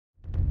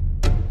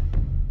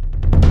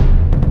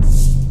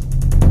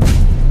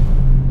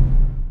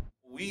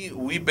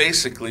we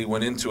basically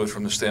went into it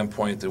from the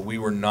standpoint that we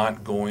were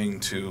not going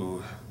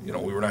to,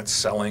 we were not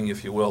selling,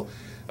 if you will.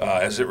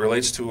 As it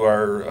relates to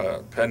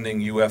our pending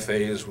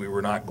UFAs, we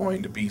were not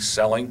going to be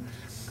selling.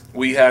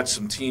 We had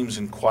some teams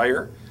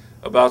inquire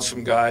about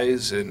some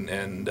guys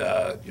and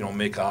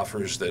make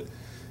offers that,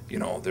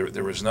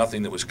 there was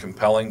nothing that was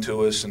compelling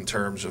to us in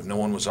terms of no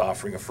one was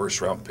offering a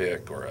first-round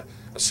pick or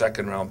a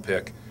second-round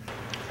pick.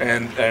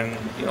 And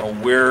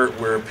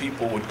where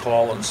people would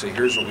call and say,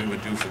 here's what we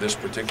would do for this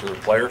particular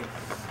player,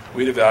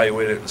 we'd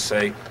evaluate it and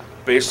say,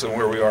 based on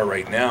where we are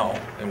right now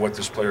and what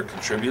this player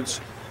contributes,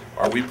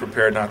 are we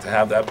prepared not to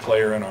have that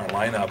player in our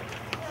lineup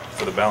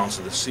for the balance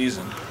of the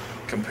season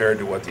compared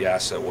to what the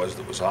asset was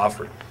that was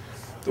offered?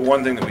 The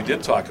one thing that we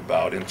did talk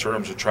about in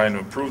terms of trying to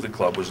improve the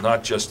club was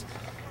not just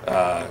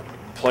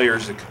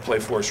players that could play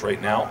for us right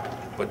now,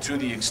 but to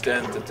the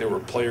extent that there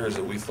were players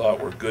that we thought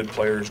were good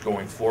players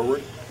going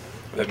forward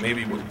that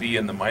maybe would be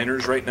in the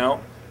minors right now,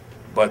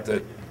 but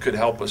that could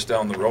help us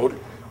down the road.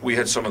 We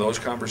had some of those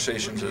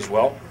conversations as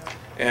well.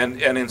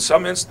 And in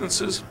some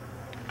instances,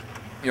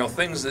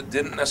 things that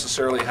didn't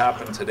necessarily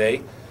happen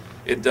today,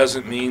 it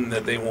doesn't mean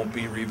that they won't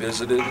be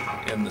revisited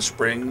in the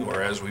spring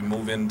or as we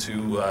move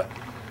into,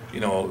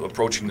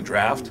 approaching the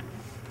draft.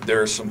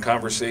 There are some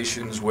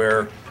conversations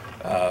where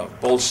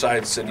both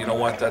sides said, you know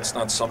what, that's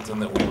not something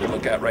that we would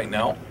look at right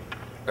now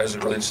as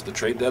it relates to the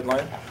trade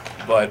deadline.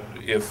 But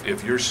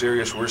if you're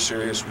serious, we're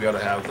serious, we got to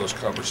have those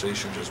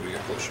conversations as we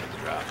get closer to the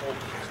draft.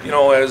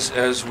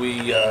 As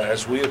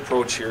we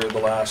approach here the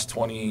last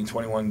 20,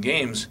 21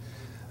 games,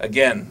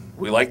 again,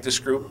 we like this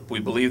group. We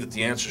believe that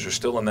the answers are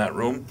still in that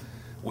room.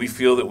 We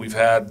feel that we've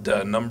had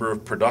a number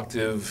of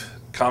productive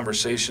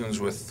conversations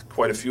with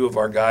quite a few of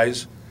our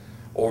guys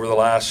over the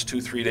last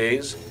 2-3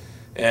 days,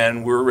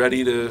 and we're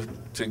ready to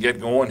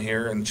get going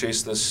here and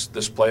chase this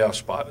playoff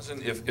spot.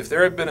 If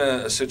there had been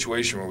a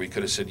situation where we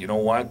could have said, you know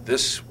what,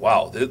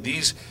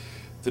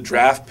 the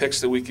draft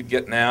picks that we could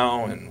get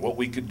now and what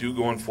we could do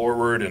going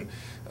forward, and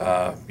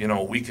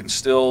we can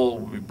still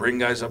bring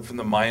guys up from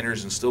the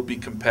minors and still be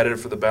competitive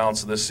for the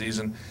balance of this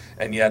season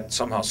and yet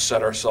somehow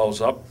set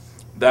ourselves up,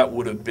 that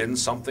would have been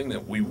something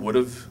that we would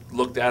have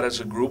looked at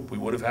as a group. We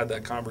would have had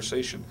that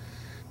conversation.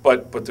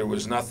 But there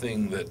was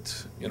nothing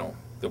that,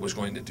 that was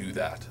going to do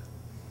that.